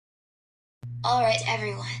Alright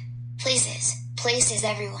everyone. Places. Places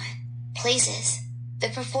everyone. Places. The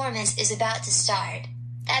performance is about to start.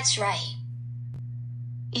 That's right.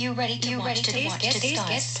 You ready to watch today's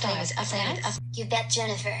guest stars upload? You bet,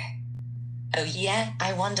 Jennifer. Oh yeah,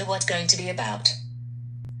 I wonder what's going to be about.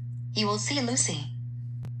 You will see Lucy.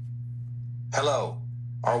 Hello.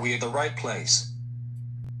 Are we at the right place?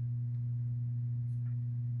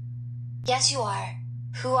 Yes you are.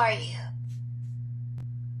 Who are you?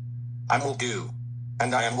 I will do.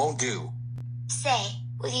 And I am won't do. Say,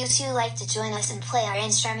 would you two like to join us and play our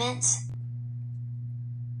instruments?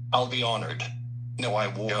 I'll be honored. No, I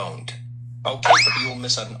won't. Okay, but you'll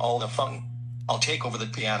miss out on all the fun. I'll take over the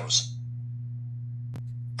pianos.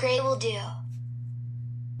 Great will do.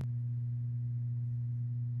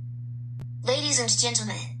 Ladies and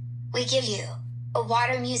gentlemen, we give you a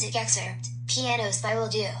water music excerpt, pianos by Will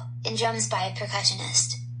Do, and drums by a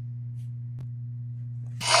percussionist.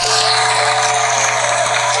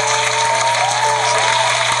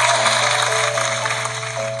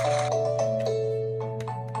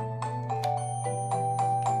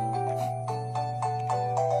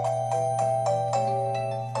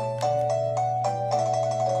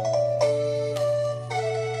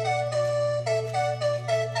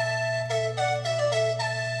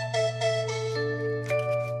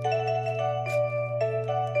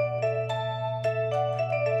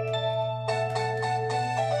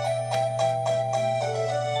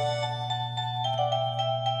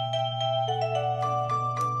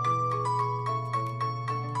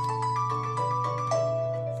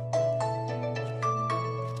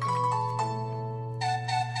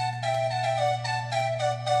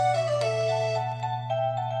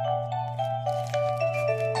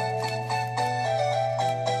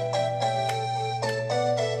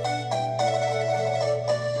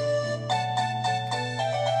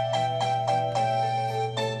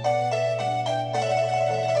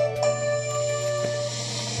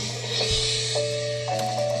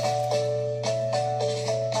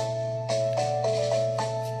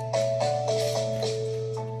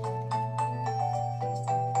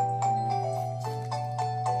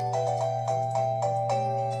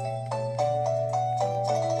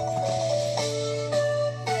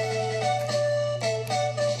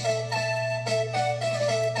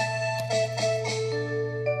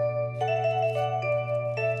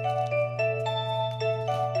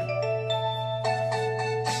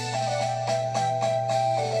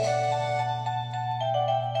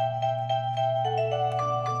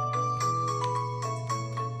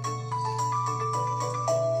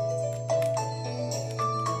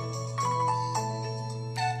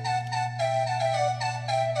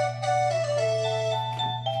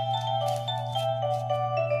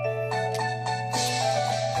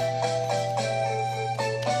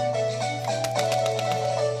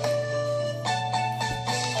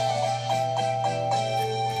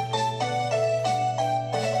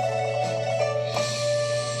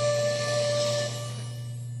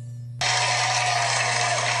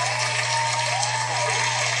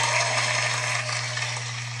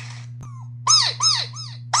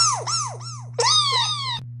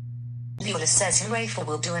 Viola says hooray for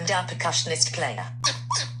Will Do and our percussionist player.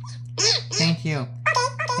 Thank you.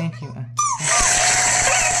 Thank you. Thank you.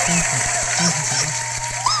 Thank you.